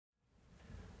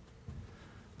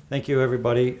Thank you,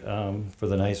 everybody, for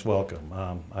the nice welcome.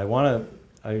 I want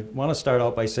to start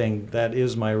out by saying that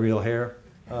is my real hair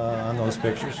on those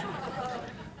pictures.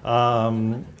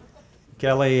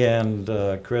 Kelly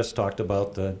and Chris talked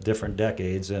about the different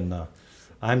decades, and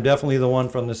I'm definitely the one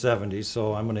from the 70s,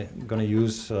 so I'm gonna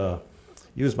use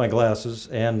my glasses.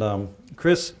 And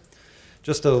Chris,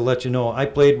 just to let you know, I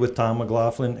played with Tom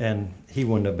McLaughlin, and he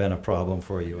wouldn't have been a problem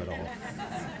for you at all.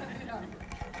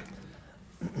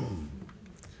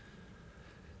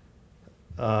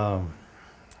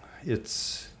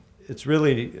 It's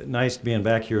really nice being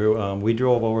back here. We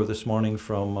drove over this morning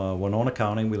from Winona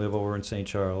County. We live over in St.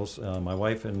 Charles, my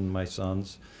wife and my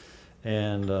sons,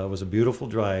 and it was a beautiful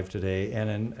drive today. And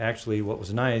then actually what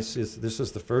was nice is this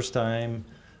is the first time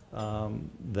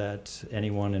that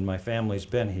anyone in my family's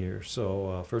been here.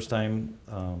 So first time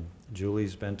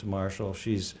Julie's been to Marshall.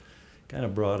 She's kind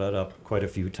of brought it up quite a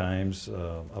few times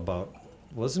about,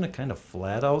 wasn't it kind of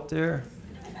flat out there?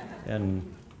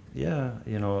 And yeah,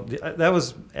 you know, that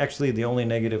was actually the only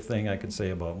negative thing I could say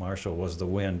about Marshall was the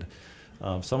wind.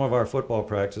 Some of our football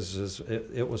practices,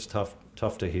 it was tough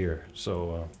to hear.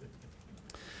 So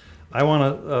I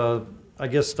want to, I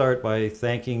guess, start by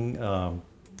thanking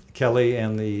Kelly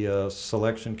and the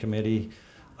selection committee.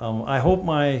 I hope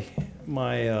my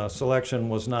selection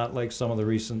was not like some of the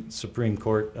recent Supreme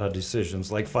Court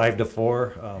decisions, like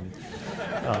 5-4.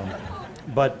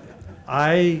 But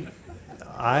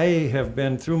I have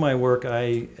been, through my work,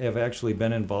 I have actually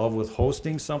been involved with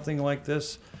hosting something like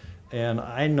this, and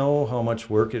I know how much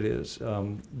work it is.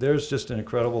 There's just an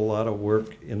incredible lot of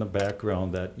work in the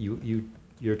background that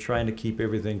you're trying to keep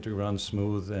everything to run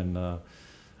smooth, and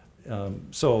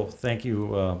so thank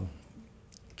you,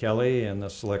 Kelly and the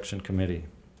selection committee.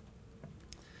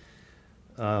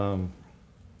 And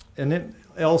then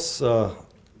else,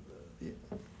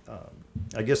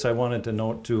 I guess I wanted to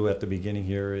note too at the beginning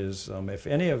here is if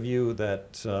any of you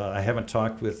that I haven't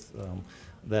talked with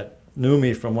that knew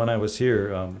me from when I was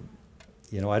here,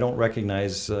 you know, I don't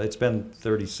recognize, it's been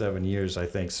 37 years I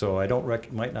think, so I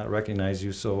might not recognize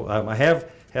you. So I have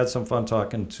had some fun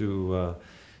talking to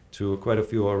quite a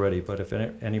few already, but if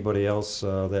anybody else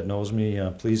that knows me,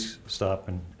 please stop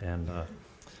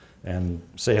and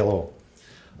say hello.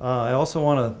 I also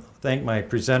want to thank my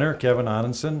presenter, Kevin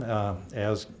Onenson.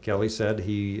 As Kelly said,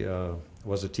 he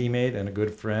was a teammate and a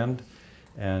good friend.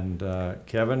 And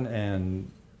Kevin and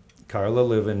Carla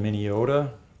live in Minnesota,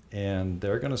 and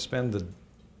they're going to spend the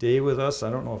day with us.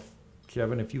 I don't know if,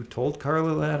 Kevin, if you told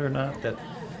Carla that or not.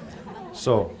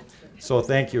 So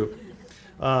thank you.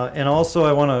 And also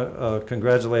I want to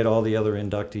congratulate all the other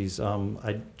inductees.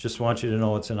 I just want you to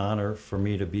know it's an honor for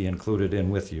me to be included in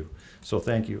with you. So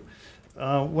thank you.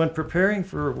 When preparing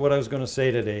for what I was going to say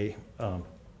today,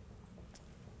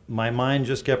 my mind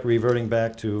just kept reverting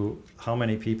back to how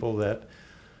many people that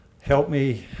helped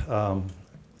me.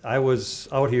 I was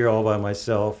out here all by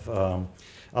myself.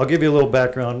 I'll give you a little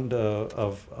background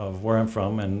of where I'm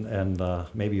from, and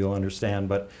maybe you'll understand.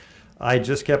 But I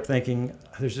just kept thinking,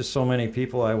 there's just so many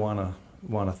people I want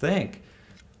to thank.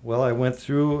 Well, I went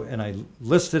through and I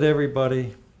listed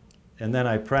everybody, and then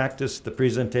I practiced the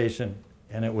presentation.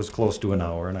 And it was close to an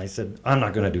hour, and I said, I'm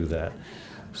not going to do that.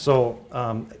 So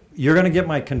you're going to get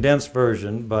my condensed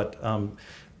version, but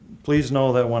please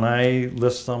know that when I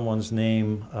list someone's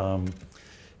name,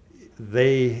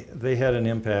 they had an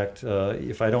impact.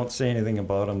 If I don't say anything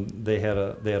about them, they had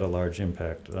a large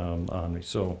impact on me.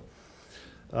 So,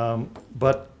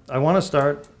 but I want to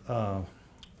start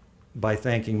by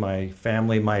thanking my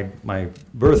family, my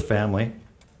birth family.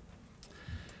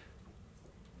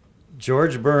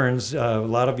 George Burns, a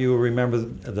lot of you remember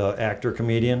the actor,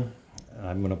 comedian.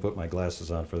 I'm going to put my glasses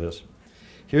on for this.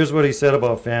 Here's what he said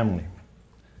about family.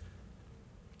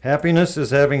 Happiness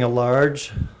is having a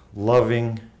large,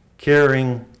 loving,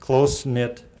 caring,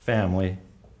 close-knit family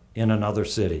in another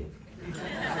city.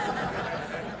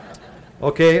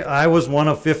 Okay, I was one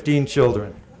of 15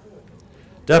 children.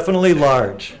 Definitely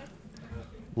large.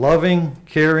 Loving,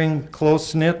 caring,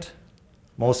 close-knit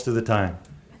most of the time.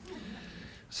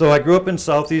 So I grew up in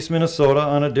southeast Minnesota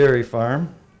on a dairy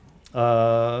farm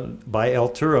by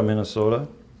Altura, Minnesota.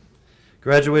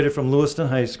 Graduated from Lewiston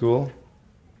High School.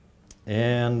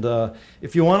 And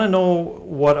if you want to know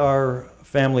what our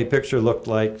family picture looked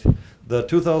like, the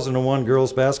 2001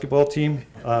 girls basketball team,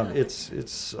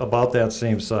 it's about that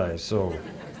same size. So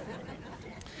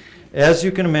as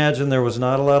you can imagine, there was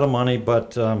not a lot of money,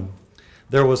 but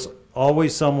there was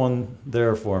always someone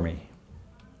there for me.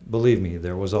 Believe me,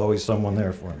 there was always someone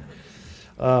there for me.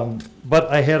 But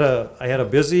I had a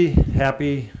busy,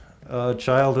 happy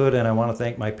childhood, and I want to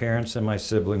thank my parents and my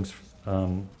siblings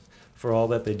for all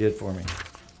that they did for me.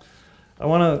 I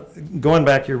want to, going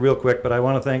back here real quick, but I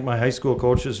want to thank my high school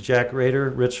coaches, Jack Rader,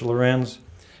 Rich Lorenz,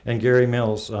 and Gary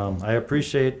Mills. I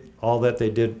appreciate all that they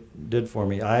did for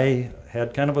me. I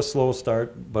had kind of a slow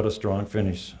start, but a strong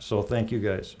finish. So thank you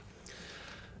guys.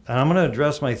 And I'm going to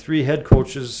address my 3 head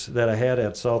coaches that I had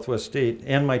at Southwest State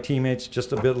and my teammates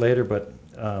just a bit later, but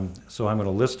so I'm going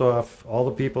to list off all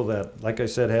the people that, like I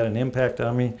said, had an impact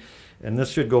on me, and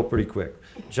this should go pretty quick.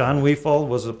 John Weefald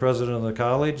was the president of the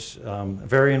college,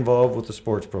 very involved with the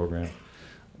sports program.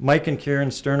 Mike and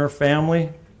Karen Sterner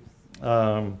family.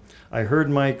 I heard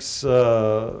Mike's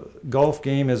golf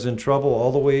game is in trouble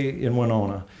all the way in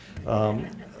Winona.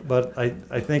 But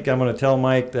I think I'm going to tell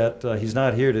Mike that he's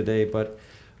not here today, but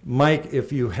Mike,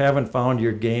 if you haven't found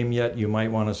your game yet, you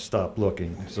might want to stop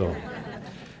looking. So,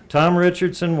 Tom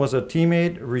Richardson was a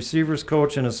teammate, a receivers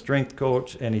coach, and a strength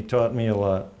coach, and he taught me a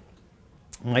lot.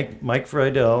 Mike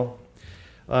Friedel.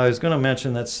 I was going to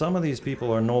mention that some of these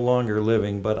people are no longer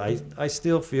living, but I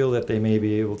still feel that they may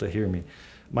be able to hear me.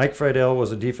 Mike Friedel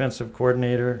was a defensive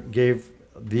coordinator, gave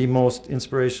the most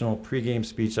inspirational pregame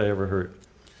speech I ever heard.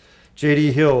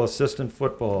 J.D. Hill, assistant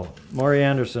football. Maury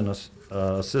Anderson,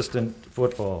 assistant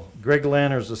football. Greg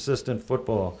Lanners, assistant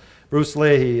football. Bruce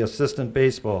Leahy, assistant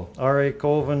baseball. R.A.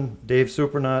 Colvin, Dave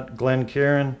Supernaut, Glenn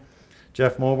Caron,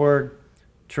 Jeff Moberg,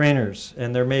 trainers.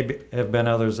 And there may have been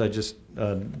others. It's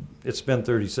been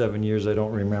 37 years. I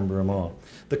don't remember them all.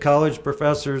 The college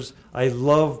professors, I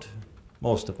loved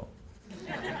most of them.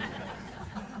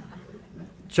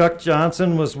 Chuck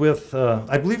Johnson was with,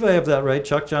 I believe I have that right,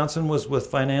 Chuck Johnson was with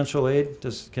financial aid.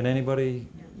 Can anybody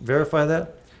verify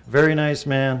that? Very nice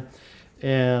man.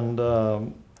 And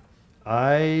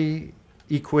I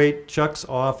equate Chuck's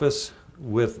office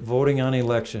with voting on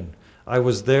election. I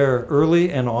was there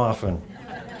early and often.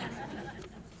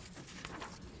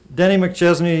 Denny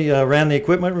McChesney ran the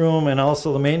equipment room and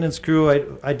also the maintenance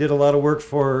crew. I did a lot of work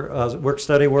for,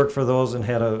 study work for those and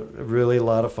had a really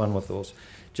lot of fun with those.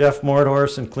 Jeff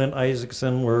Mordhorst and Clint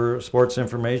Isaacson were sports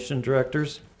information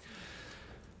directors.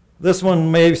 This one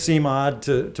may seem odd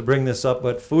to bring this up,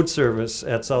 but food service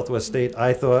at Southwest State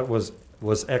I thought was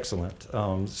excellent.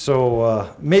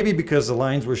 Maybe because the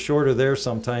lines were shorter there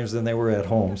sometimes than they were at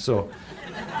home. So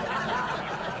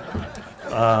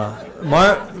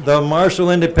the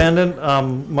Marshall Independent,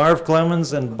 Marv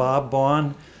Clemens and Bob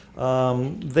Bond,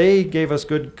 they gave us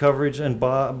good coverage, and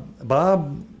Bob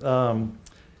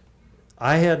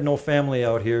I had no family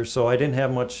out here, so I didn't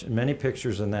have many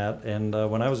pictures in that. And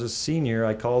when I was a senior,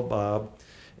 I called Bob,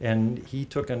 and he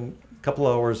took a couple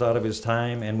hours out of his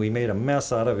time, and we made a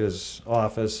mess out of his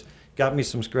office. Got me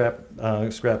some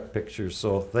scrap pictures,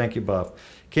 so thank you, Bob.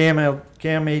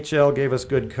 KMHL gave us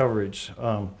good coverage.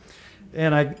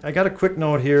 And I got a quick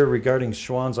note here regarding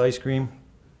Schwann's Ice Cream.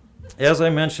 As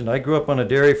I mentioned, I grew up on a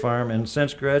dairy farm, and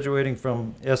since graduating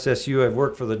from SSU, I've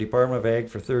worked for the Department of Ag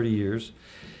for 30 years.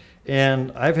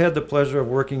 And I've had the pleasure of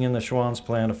working in the Schwann's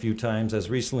plant a few times,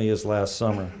 as recently as last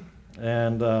summer.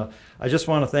 And I just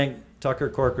want to thank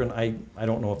Tucker Corcoran. I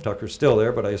don't know if Tucker's still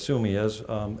there, but I assume he is,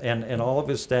 and all of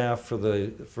his staff for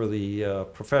the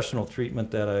professional treatment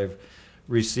that I've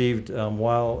received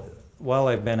while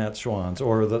I've been at Schwann's,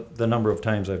 or the number of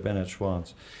times I've been at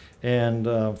Schwann's.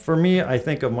 And for me, I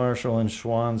think of Marshall and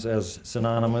Schwann's as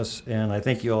synonymous, and I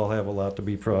think you all have a lot to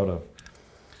be proud of.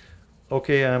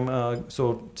 Okay,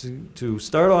 so to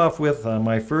start off with,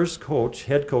 my first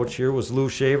head coach here was Lou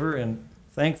Shaver, and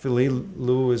thankfully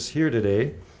Lou is here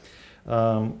today.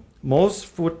 Most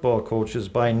football coaches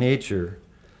by nature,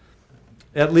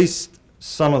 at least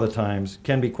some of the times,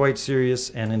 can be quite serious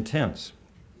and intense.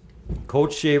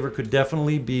 Coach Shaver could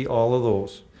definitely be all of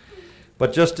those.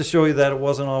 But just to show you that it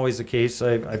wasn't always the case,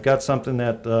 I've got something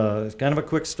that is kind of a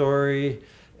quick story,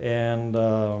 and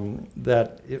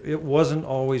that it wasn't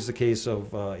always the case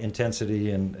of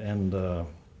intensity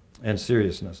and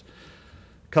seriousness.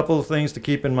 A couple of things to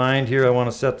keep in mind here. I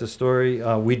want to set the story.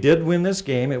 We did win this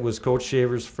game. It was Coach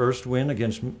Shaver's first win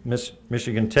against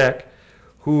Michigan Tech,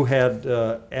 who had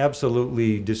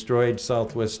absolutely destroyed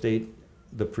Southwest State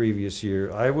the previous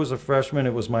year. I was a freshman.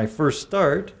 It was my first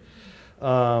start. We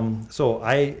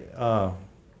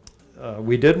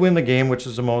did win the game, which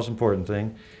is the most important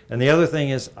thing. And the other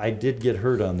thing is I did get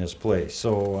hurt on this play,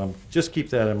 so just keep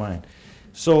that in mind.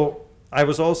 So I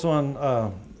was also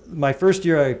on, my first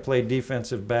year I played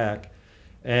defensive back,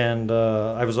 and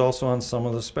I was also on some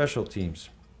of the special teams.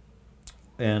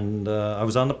 And I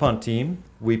was on the punt team.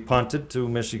 We punted to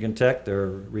Michigan Tech. Their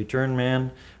return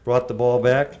man brought the ball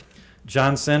back.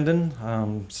 John Senden,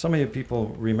 some of you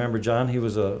people remember John. He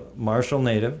was a Marshall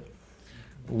native.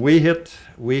 We hit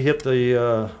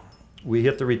the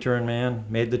return man,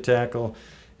 made the tackle,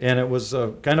 and it was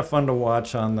kind of fun to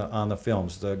watch on the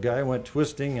films. The guy went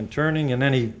twisting and turning, and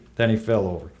then he fell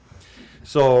over.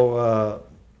 So,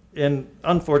 and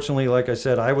unfortunately, like I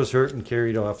said, I was hurt and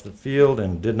carried off the field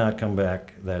and did not come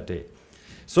back that day.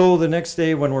 So the next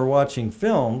day when we're watching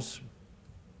films,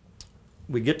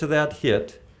 we get to that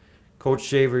hit. Coach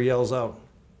Shaver yells out,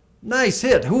 "Nice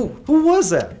hit, who was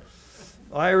that?"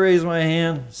 I raise my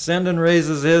hand, Sendon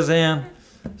raises his hand.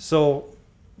 So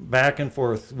back and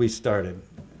forth we started.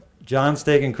 John's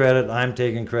taking credit, I'm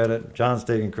taking credit, John's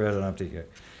taking credit, I'm taking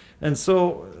credit. And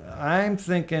so I'm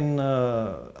thinking,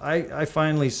 I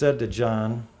finally said to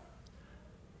John,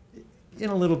 in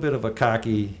a little bit of a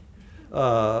cocky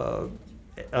tone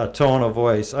of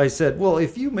voice, I said, "Well,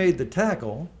 if you made the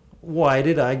tackle, why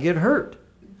did I get hurt?"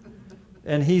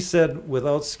 And he said,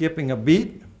 without skipping a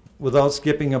beat, without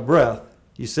skipping a breath,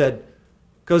 he said,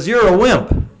 "'Cause you're a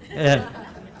wimp." And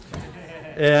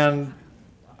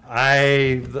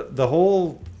the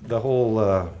whole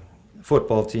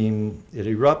football team, it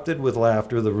erupted with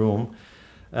laughter, the room,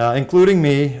 including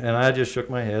me, and I just shook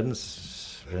my head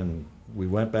and we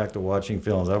went back to watching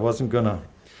films. I wasn't gonna.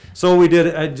 So we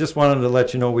did. I just wanted to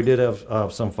let you know we did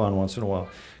have some fun once in a while.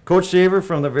 Coach Shaver,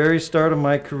 from the very start of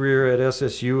my career at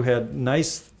SSU, had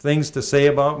nice things to say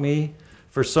about me.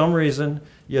 For some reason,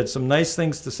 you had some nice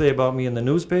things to say about me in the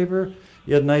newspaper.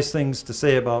 You had nice things to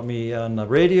say about me on the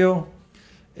radio.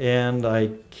 And I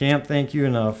can't thank you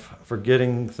enough for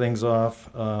getting things off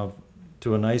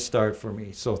to a nice start for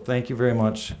me. So thank you very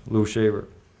much, Lou Shaver.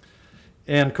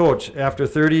 And Coach, after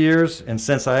 30 years, and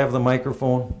since I have the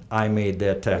microphone, I made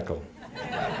that tackle.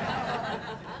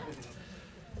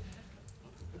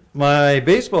 My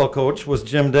baseball coach was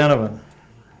Jim Donovan,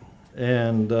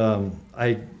 and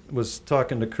I was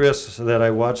talking to Chris that I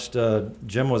watched.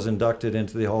 Jim was inducted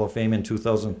into the Hall of Fame in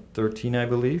 2013, I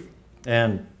believe,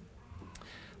 and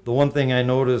the one thing I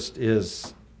noticed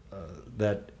is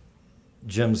that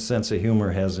Jim's sense of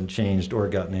humor hasn't changed or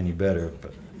gotten any better.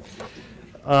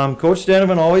 But Coach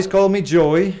Donovan always called me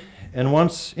Joey, and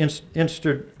once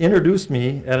introduced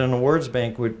me at an awards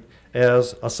banquet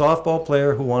as a softball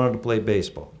player who wanted to play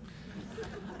baseball.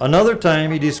 Another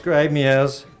time he described me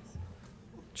as,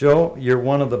 "Joe, you're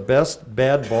one of the best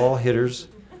bad ball hitters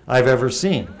I've ever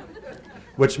seen,"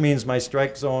 which means my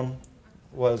strike zone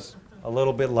was a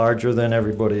little bit larger than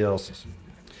everybody else's.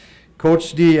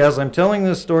 Coach D, as I'm telling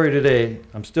this story today,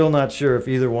 I'm still not sure if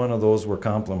either one of those were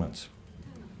compliments.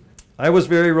 I was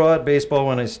very raw at baseball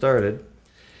when I started,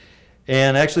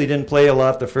 and actually didn't play a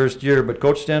lot the first year, but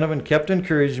Coach Donovan kept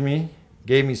encouraging me,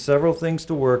 gave me several things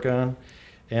to work on,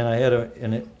 and I had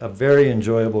a very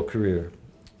enjoyable career.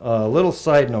 A little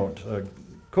side note,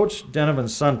 Coach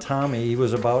Donovan's son Tommy, he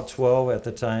was about 12 at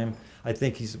the time. I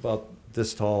think he's about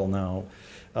this tall now.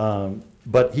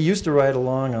 But he used to ride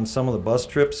along on some of the bus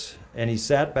trips, and he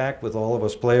sat back with all of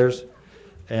us players.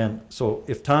 And so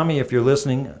if Tommy, if you're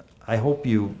listening, I hope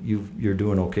you're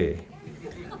doing okay.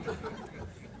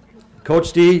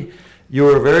 Coach D, you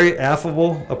were a very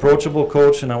affable, approachable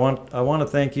coach, and I want to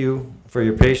thank you for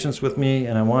your patience with me,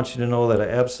 and I want you to know that I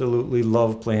absolutely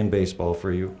love playing baseball for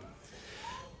you.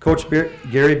 Coach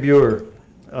Gary Buer,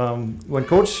 when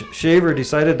Coach Shaver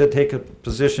decided to take a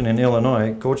position in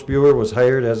Illinois, Coach Buer was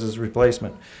hired as his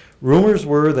replacement. Rumors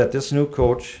were that this new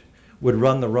coach would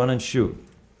run the run and shoot.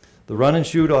 The run and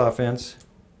shoot offense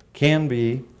can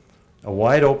be a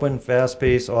wide open,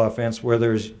 fast-paced offense where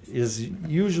there is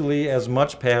usually as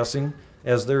much passing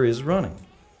as there is running,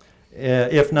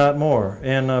 if not more.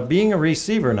 And being a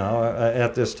receiver now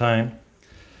at this time,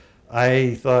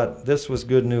 I thought this was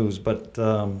good news, but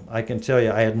I can tell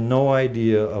you I had no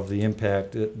idea of the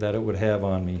impact that it would have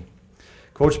on me.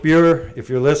 Coach Buer, if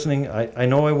you're listening, I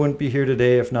know I wouldn't be here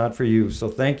today if not for you. So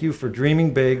thank you for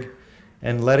dreaming big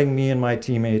and letting me and my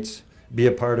teammates be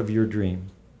a part of your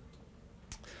dream.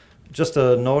 Just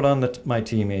a note on my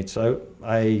teammates.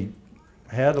 I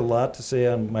had a lot to say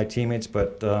on my teammates,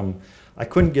 but I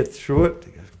couldn't get through it.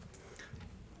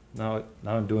 Now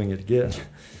I'm doing it again.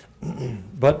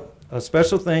 But a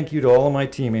special thank you to all of my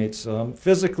teammates.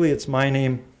 Physically, it's my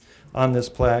name on this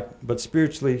plaque, but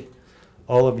spiritually,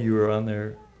 all of you are on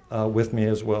there with me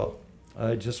as well.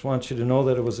 I just want you to know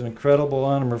that it was an incredible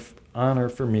honor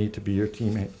for me to be your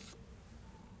teammate.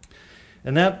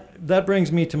 And that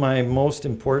brings me to my most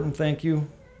important thank you.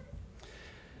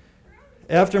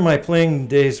 After my playing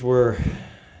days were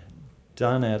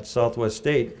done at Southwest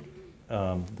State,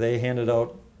 they handed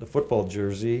out the football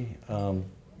jersey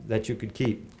that you could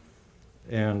keep.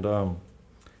 And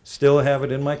still have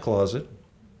it in my closet.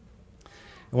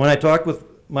 And when I talked with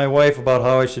my wife about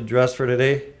how I should dress for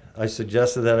today, I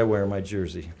suggested that I wear my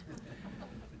jersey.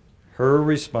 Her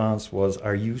response was,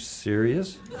 "Are you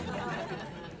serious?"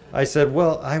 I said,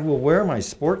 "Well, I will wear my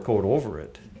sport coat over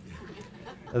it."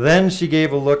 Then she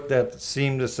gave a look that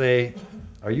seemed to say,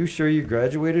 "Are you sure you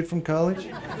graduated from college?"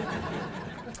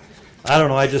 I don't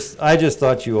know, I just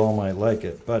thought you all might like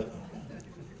it, but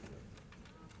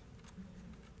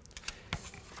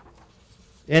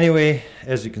anyway,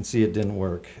 as you can see, it didn't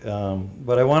work.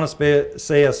 But I want to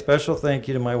say a special thank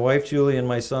you to my wife, Julie, and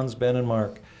my sons, Ben and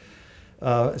Mark,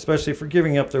 especially for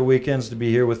giving up their weekends to be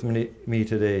here with me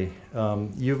today.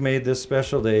 You've made this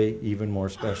special day even more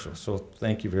special, so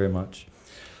thank you very much.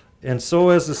 And so,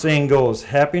 as the saying goes,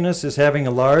 happiness is having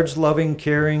a large, loving,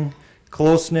 caring,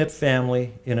 close-knit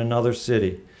family in another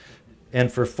city.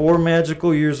 And for 4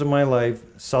 magical years of my life,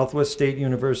 Southwest State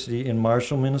University in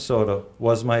Marshall, Minnesota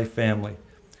was my family.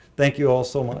 Thank you all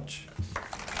so much.